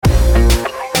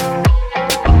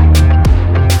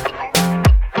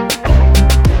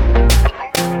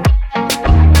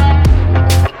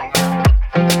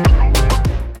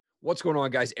What's going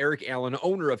on, guys? Eric Allen,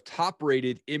 owner of Top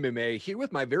Rated MMA, here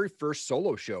with my very first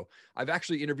solo show. I've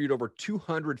actually interviewed over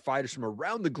 200 fighters from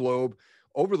around the globe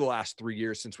over the last 3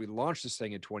 years since we launched this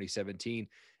thing in 2017.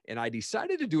 And I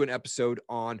decided to do an episode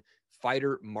on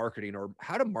fighter marketing, or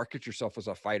how to market yourself as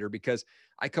a fighter, because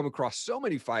I come across so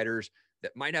many fighters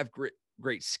that might have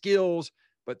great skills,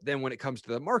 but then when it comes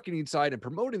to the marketing side and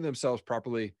promoting themselves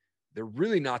properly, they're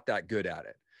really not that good at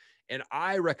it. And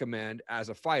I recommend as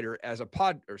a fighter,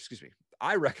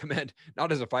 I recommend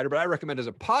not as a fighter, but I recommend as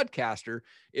a podcaster,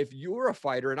 if you're a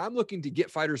fighter and I'm looking to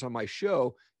get fighters on my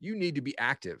show, you need to be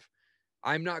active.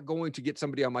 I'm not going to get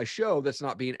somebody on my show that's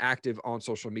not being active on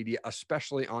social media,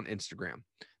 especially on Instagram.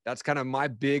 That's kind of my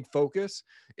big focus,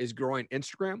 is growing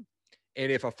Instagram.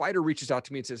 And if a fighter reaches out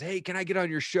to me and says, "Hey, can I get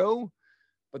on your show?"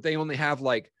 but they only have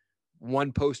like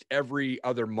one post every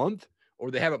other month, or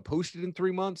they haven't posted in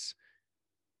 3 months,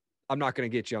 I'm not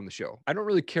going to get you on the show. I don't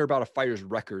really care about a fighter's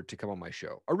record to come on my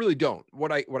show. I really don't.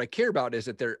 What I care about is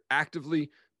that they're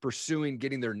actively pursuing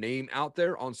getting their name out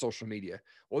there on social media,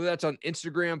 whether that's on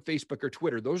Instagram, Facebook, or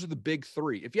Twitter. Those are the big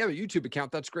three. If you have a YouTube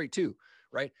account, that's great too,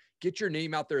 right? Get your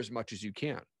name out there as much as you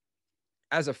can.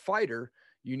 As a fighter,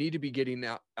 you need to be getting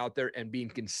out there and being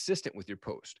consistent with your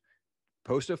post.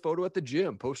 Post a photo at the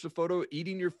gym, post a photo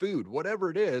eating your food, whatever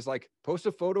it is, like post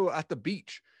a photo at the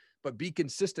beach, but be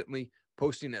consistently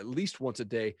posting at least once a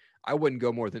day. I wouldn't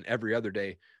go more than every other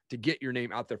day, to get your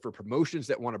name out there for promotions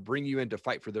that want to bring you in to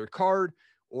fight for their card,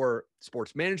 or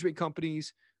sports management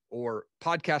companies, or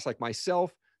podcasts like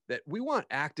myself, that we want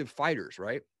active fighters,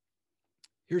 right?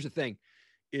 Here's the thing,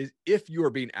 is if you're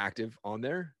being active on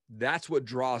there, that's what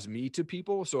draws me to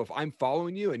people. So if I'm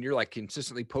following you and you're like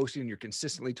consistently posting, and you're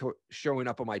consistently showing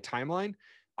up on my timeline,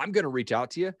 I'm going to reach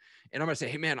out to you and I'm going to say,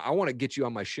 "Hey man, I want to get you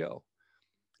on my show."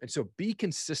 And so be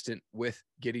consistent with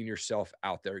getting yourself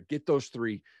out there. Get those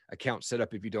 3 accounts set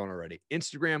up if you don't already: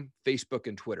 Instagram, Facebook,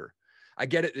 and Twitter. I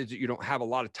get it that you don't have a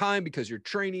lot of time because you're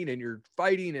training and you're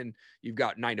fighting and you've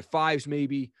got 9 to 5s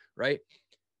maybe, right?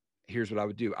 Here's what I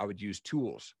would do. I would use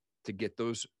tools to get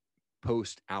those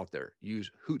posts out there.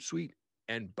 Use Hootsuite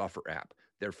and Buffer app.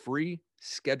 They're free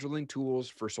scheduling tools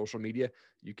for social media.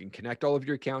 You can connect all of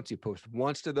your accounts. You post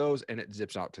once to those and it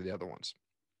zips out to the other ones.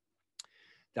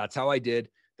 That's how I did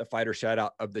the fighter shout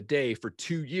out of the day for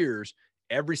 2 years.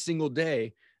 Every single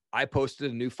day, I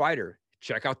posted a new fighter.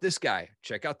 Check out this guy.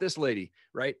 Check out this lady,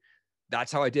 right?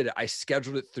 That's how I did it. I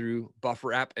scheduled it through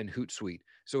Buffer app and Hootsuite.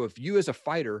 So if you as a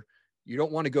fighter, you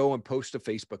don't want to go and post to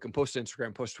Facebook and post to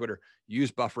Instagram, post to Twitter,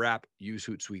 use Buffer app, use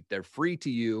Hootsuite. They're free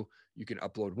to you. You can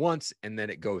upload once and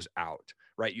then it goes out,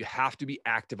 right? You have to be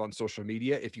active on social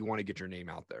media if you want to get your name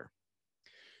out there.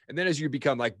 And then as you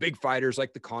become like big fighters,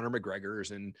 like the Conor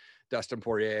McGregors and Dustin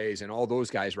Poiriers and all those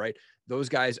guys, right? Those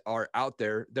guys are out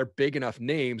there. They're big enough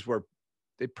names where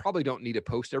they probably don't need to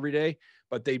post every day,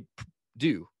 but they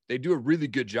do. They do a really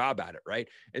good job at it, right?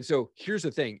 And so here's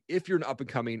the thing. If you're an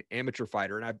up-and-coming amateur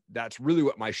fighter, and that's really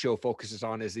what my show focuses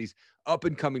on, is these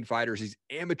up-and-coming fighters, these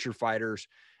amateur fighters,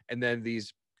 and then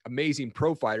these amazing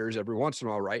pro fighters every once in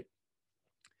a while, right?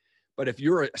 But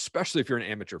especially if you're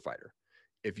an amateur fighter,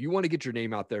 if you want to get your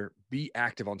name out there, be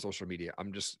active on social media.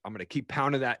 I'm going to keep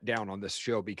pounding that down on this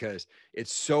show because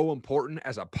it's so important.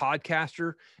 As a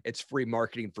podcaster, it's free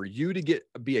marketing for you to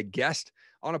be a guest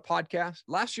on a podcast.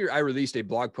 Last year, I released a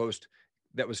blog post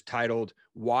that was titled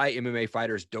 "Why MMA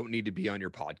Fighters Don't Need to Be on Your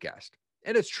Podcast."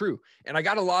 And it's true. And I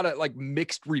got a lot of like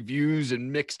mixed reviews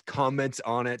and mixed comments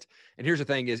on it. And here's the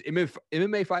thing is,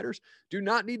 MMA fighters do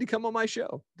not need to come on my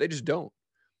show. They just don't.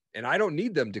 And I don't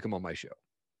need them to come on my show.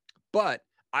 But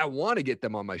I want to get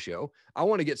them on my show. I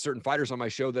want to get certain fighters on my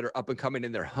show that are up and coming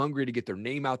and they're hungry to get their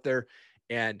name out there.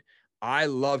 And I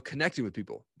love connecting with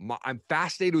people. I'm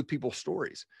fascinated with people's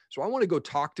stories. So I want to go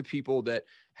talk to people that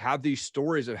have these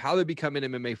stories of how they become an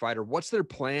MMA fighter. What's their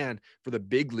plan for the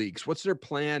big leagues? What's their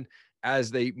plan as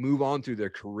they move on through their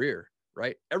career,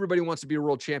 right? Everybody wants to be a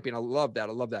world champion. I love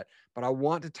that. But I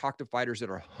want to talk to fighters that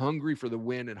are hungry for the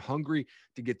win and hungry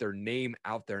to get their name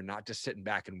out there, not just sitting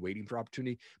back and waiting for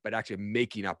opportunity, but actually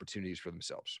making opportunities for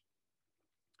themselves.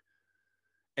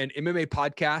 And MMA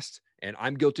podcasts, and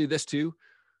I'm guilty of this too.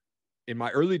 In my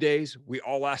early days, we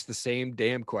all asked the same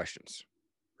damn questions,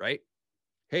 right?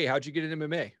 Hey, how'd you get into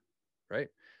MMA, right?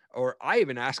 Or I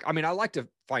even ask, I like to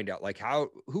find out like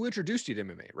who introduced you to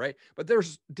MMA, right? But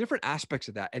there's different aspects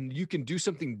of that. And you can do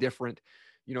something different,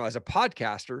 as a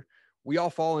podcaster. We all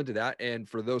fall into that. And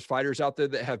for those fighters out there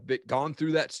that have gone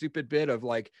through that stupid bit of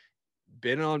like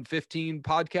been on 15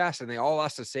 podcasts and they all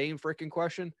ask the same freaking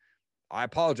question, I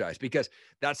apologize, because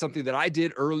that's something that I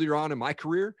did earlier on in my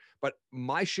career, but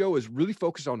my show is really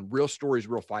focused on real stories,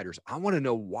 real fighters. I want to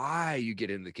know why you get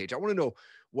into the cage. I want to know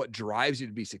what drives you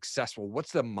to be successful.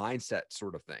 What's the mindset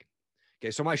sort of thing?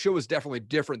 Okay. So my show is definitely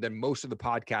different than most of the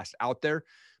podcasts out there,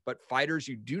 but fighters,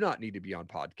 you do not need to be on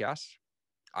podcasts.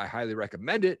 I highly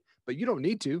recommend it, but you don't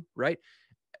need to, right?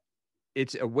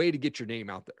 It's a way to get your name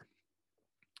out there.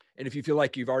 And if you feel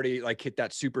like you've already like hit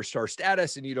that superstar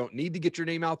status and you don't need to get your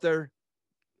name out there,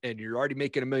 and you're already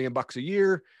making $1 million a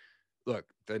year, look,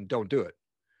 then don't do it.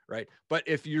 Right. But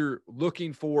if you're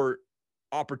looking for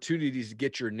opportunities to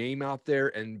get your name out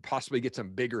there and possibly get some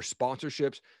bigger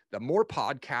sponsorships, the more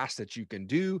podcasts that you can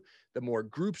do, the more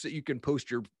groups that you can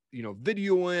post your,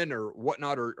 video in or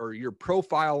whatnot, or your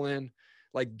profile in,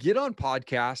 like get on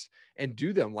podcasts and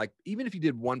do them. Like, even if you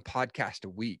did one podcast a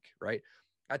week, right?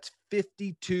 That's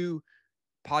 52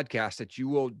 podcasts that you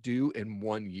will do in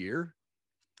 1 year.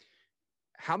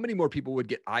 How many more people would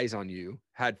get eyes on you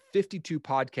had 52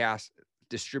 podcasts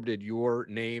distributed your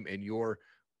name and your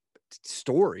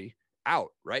story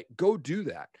out, right? Go do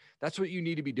that. That's what you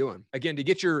need to be doing. Again, to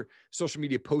get your social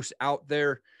media posts out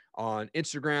there on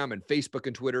Instagram and Facebook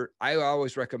and Twitter, I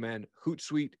always recommend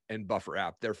Hootsuite and Buffer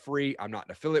app. They're free. I'm not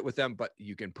an affiliate with them, but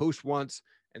you can post once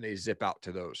and they zip out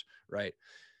to those, right?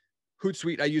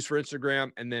 Hootsuite I use for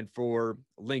Instagram, and then for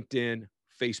LinkedIn,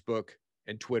 Facebook,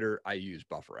 and Twitter, I use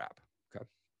Buffer app. Okay.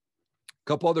 A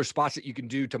couple other spots that you can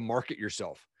do to market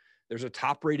yourself. There's a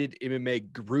top-rated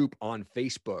MMA group on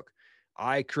Facebook.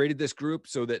 I created this group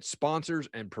so that sponsors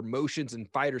and promotions and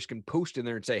fighters can post in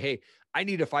there and say, hey, I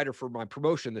need a fighter for my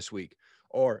promotion this week.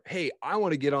 Or, hey, I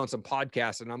want to get on some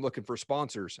podcasts and I'm looking for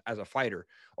sponsors as a fighter.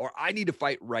 Or, I need to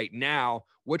fight right now.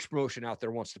 Which promotion out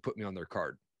there wants to put me on their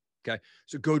card? Okay.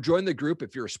 So go join the group.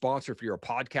 If you're a sponsor, if you're a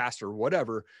podcaster or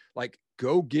whatever, like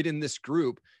go get in this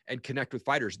group and connect with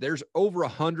fighters. There's over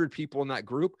 100 people in that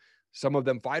group. Some of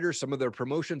them fighters, some of their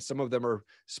promotions, some of them are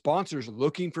sponsors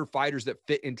looking for fighters that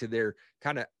fit into their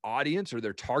kind of audience or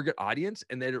their target audience,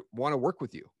 and they want to work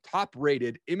with you. Top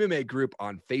rated MMA group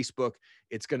on Facebook.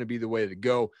 It's going to be the way to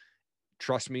go.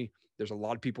 Trust me. There's a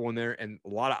lot of people in there and a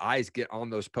lot of eyes get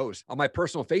on those posts. On my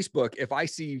personal Facebook, if I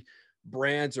see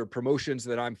brands or promotions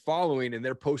that I'm following and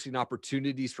they're posting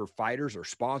opportunities for fighters or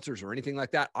sponsors or anything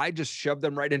like that, I just shove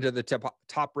them right into the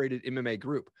top rated MMA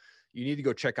group. You need to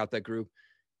go check out that group.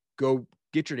 Go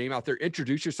get your name out there,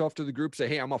 introduce yourself to the group, say,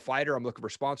 hey, I'm a fighter. I'm looking for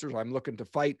sponsors. I'm looking to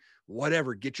fight,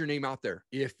 whatever, get your name out there.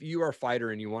 If you are a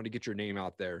fighter and you want to get your name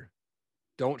out there,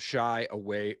 don't shy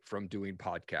away from doing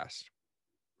podcasts,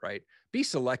 right? Be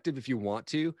selective if you want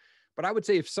to, but I would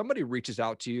say if somebody reaches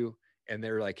out to you and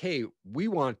they're like, hey, we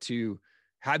want to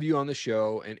have you on the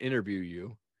show and interview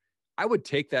you, I would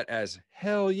take that as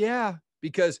hell yeah,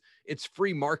 because it's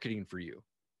free marketing for you.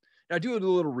 Now, do a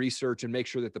little research and make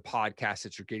sure that the podcast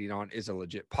that you're getting on is a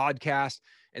legit podcast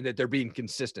and that they're being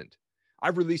consistent.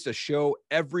 I've released a show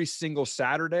every single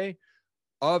Saturday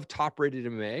of Top Rated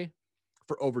MMA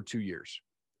for over 2 years.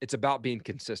 It's about being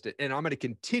consistent, and I'm going to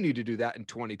continue to do that in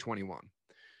 2021,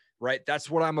 right? That's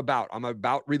what I'm about. I'm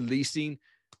about releasing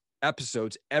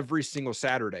episodes every single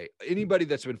Saturday. Anybody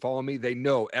that's been following me, they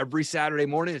know every Saturday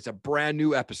morning, it's a brand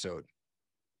new episode.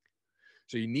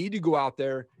 So you need to go out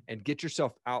there and get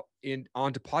yourself out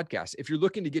onto podcasts. If you're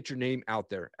looking to get your name out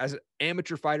there as an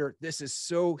amateur fighter, this is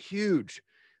so huge.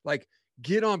 Like,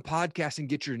 get on podcasts and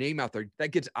get your name out there.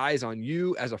 That gets eyes on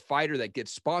you as a fighter, that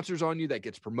gets sponsors on you, that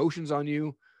gets promotions on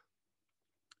you.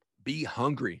 Be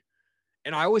hungry.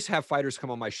 And I always have fighters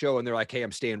come on my show and they're like, hey,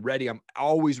 I'm staying ready. I'm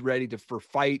always ready for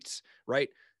fights, right?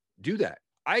 Do that.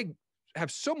 I have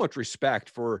so much respect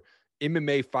for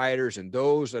MMA fighters and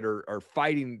those that are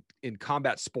fighting in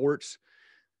combat sports.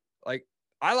 Like,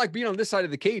 I like being on this side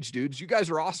of the cage, dudes. You guys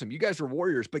are awesome. You guys are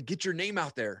warriors, but get your name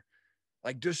out there.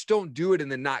 Like, just don't do it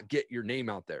and then not get your name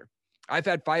out there. I've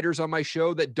had fighters on my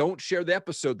show that don't share the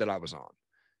episode that I was on.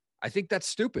 I think that's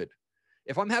stupid.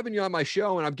 If I'm having you on my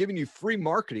show and I'm giving you free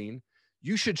marketing,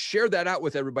 you should share that out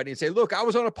with everybody and say, look, I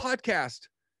was on a podcast,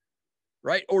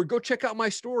 right? Or go check out my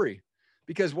story,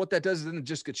 because what that does is then it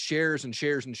just gets shares and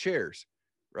shares and shares,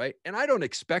 right? And I don't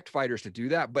expect fighters to do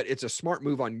that, but it's a smart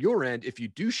move on your end if you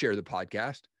do share the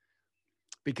podcast,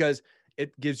 because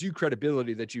it gives you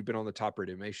credibility that you've been on the Top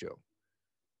Rated MMA show.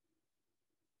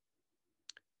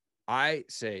 I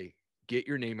say, get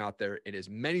your name out there in as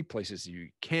many places as you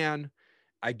can.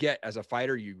 I get, as a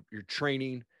fighter, you're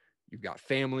training, you've got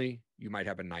family, you might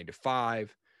have a 9-to-5,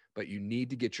 but you need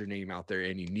to get your name out there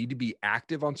and you need to be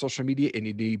active on social media, and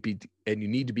you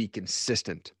need to be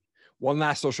consistent. One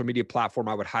last social media platform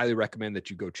I would highly recommend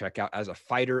that you go check out as a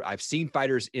fighter. I've seen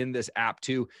fighters in this app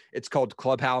too. It's called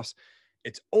Clubhouse.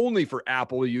 It's only for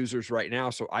Apple users right now.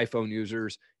 So iPhone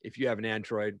users, if you have an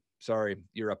Android, sorry,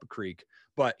 you're up a creek.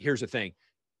 But here's the thing.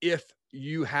 If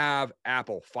you have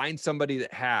Apple, find somebody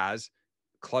that has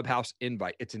Clubhouse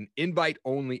Invite. It's an invite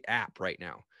only app right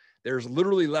now. There's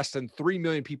literally less than 3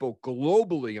 million people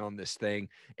globally on this thing,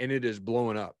 and it is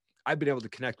blowing up. I've been able to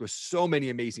connect with so many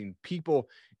amazing people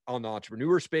on the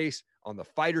entrepreneur space, on the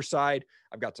fighter side.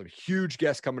 I've got some huge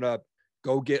guests coming up.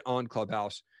 Go get on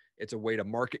Clubhouse. It's a way to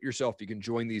market yourself. You can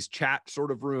join these chat sort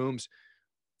of rooms.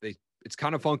 It's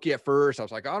kind of funky at first. I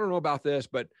was like, I don't know about this,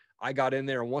 but I got in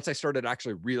there. And once I started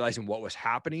actually realizing what was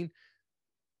happening,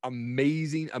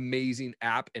 amazing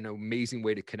app and an amazing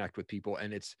way to connect with people.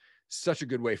 And it's such a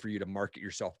good way for you to market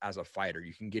yourself as a fighter.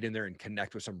 You can get in there and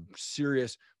connect with some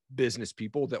serious business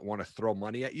people that want to throw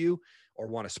money at you or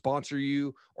want to sponsor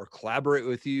you or collaborate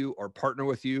with you or partner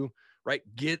with you, right?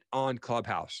 Get on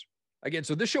Clubhouse. Again,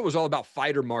 so this show was all about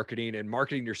fighter marketing and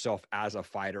marketing yourself as a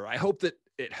fighter. I hope that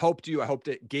it helped you. I hope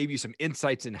that it gave you some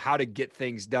insights in how to get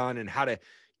things done and how to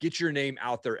get your name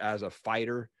out there as a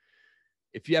fighter.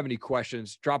 If you have any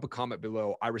questions, drop a comment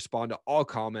below. I respond to all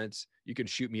comments. You can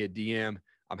shoot me a DM.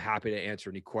 I'm happy to answer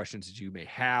any questions that you may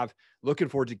have. Looking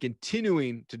forward to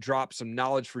continuing to drop some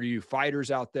knowledge for you fighters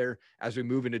out there as we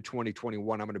move into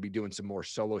 2021. I'm going to be doing some more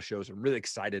solo shows. I'm really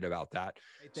excited about that.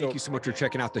 Thank you so much for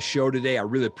checking out the show today. I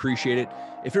really appreciate it.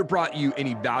 If it brought you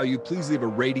any value, please leave a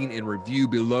rating and review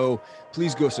below.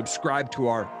 Please go subscribe to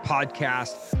our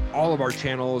podcast, all of our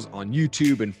channels on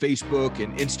YouTube and Facebook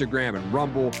and Instagram and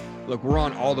Rumble. Look, we're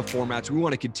on all the formats. We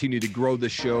want to continue to grow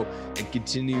this show and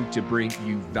continue to bring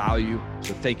you value.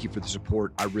 So thank you for the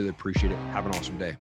support. I really appreciate it. Have an awesome day.